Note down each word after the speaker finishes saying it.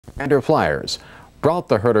Gander Flyers brought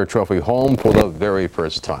the Herder Trophy home for the very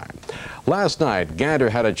first time. Last night, Gander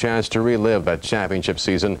had a chance to relive that championship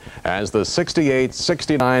season as the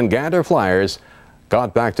 68-69 Gander Flyers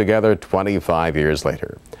got back together 25 years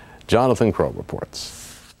later. Jonathan Crowe reports.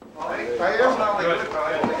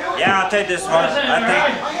 Yeah, I'll take this one.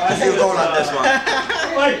 I think a few goals on this one.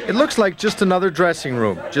 It looks like just another dressing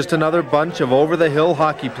room, just another bunch of over-the-hill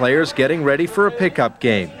hockey players getting ready for a pickup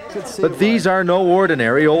game. But these are no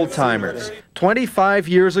ordinary old-timers. 25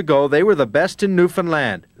 years ago, they were the best in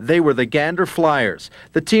Newfoundland. They were the Gander Flyers,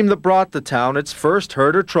 the team that brought the town its first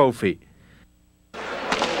Herder Trophy.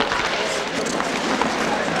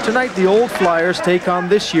 Tonight, the old Flyers take on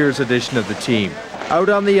this year's edition of the team. Out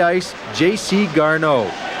on the ice, J.C. Garneau.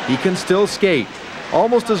 He can still skate,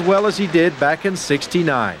 almost as well as he did back in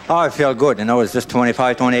 '69. Oh, I feel good. You know, it's just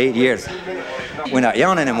 25, 28 years. We're not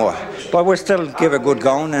young anymore, but we'll still give a good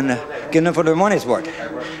going and get them for their money's worth.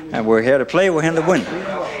 And we're here to play, we're here to win.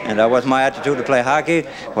 And that was my attitude, to play hockey.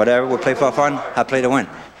 Whatever, we play for fun, I play to win.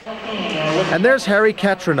 And there's Harry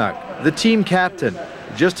Katranuk, the team captain,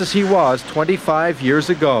 just as he was 25 years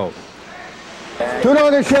ago. Too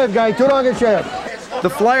long a shift, guy, too long a shift. The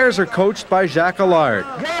Flyers are coached by Jacques Allard.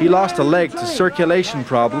 He lost a leg to circulation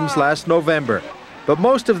problems last November. But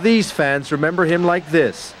most of these fans remember him like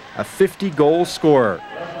this, a 50-goal scorer.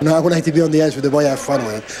 No, I would like to be on the ice with the boy, have fun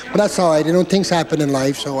with it. But that's all right, you know, things happen in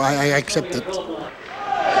life, so I accept it.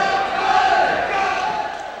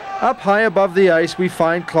 Up high above the ice, we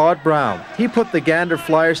find Claude Brown. He put the Gander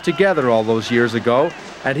Flyers together all those years ago,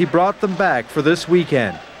 and he brought them back for this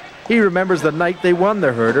weekend. He remembers the night they won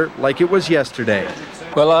the Herder like it was yesterday.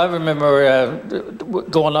 Well, I remember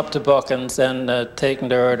going up to Buckins and taking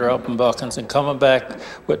the Herder up in Buckins and coming back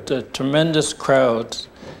with the tremendous crowds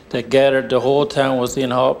that gathered. The whole town was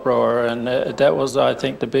in uproar, and that was, I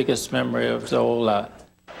think, the biggest memory of the whole lot.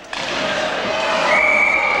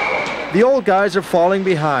 The old guys are falling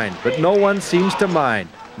behind, but no one seems to mind.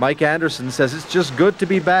 Mike Anderson says it's just good to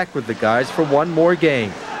be back with the guys for one more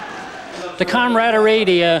game. The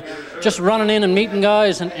camaraderie, just running in and meeting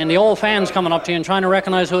guys and the old fans coming up to you and trying to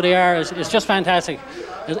recognize who they are is just fantastic.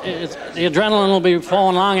 The adrenaline will be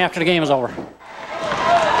flowing long after the game is over.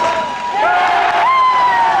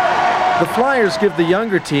 The Flyers give the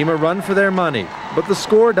younger team a run for their money, but the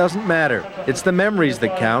score doesn't matter. It's the memories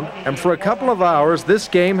that count, and for a couple of hours, this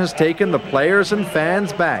game has taken the players and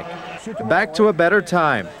fans back to a better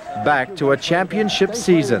time, back to a championship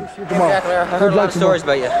season. Exactly. I heard a lot of stories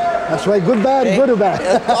about you. That's right, good, bad, good or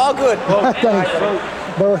bad? All good. Thanks.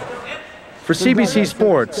 For CBC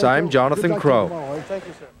Sports, I'm Jonathan Crowe. Thank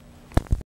you, sir.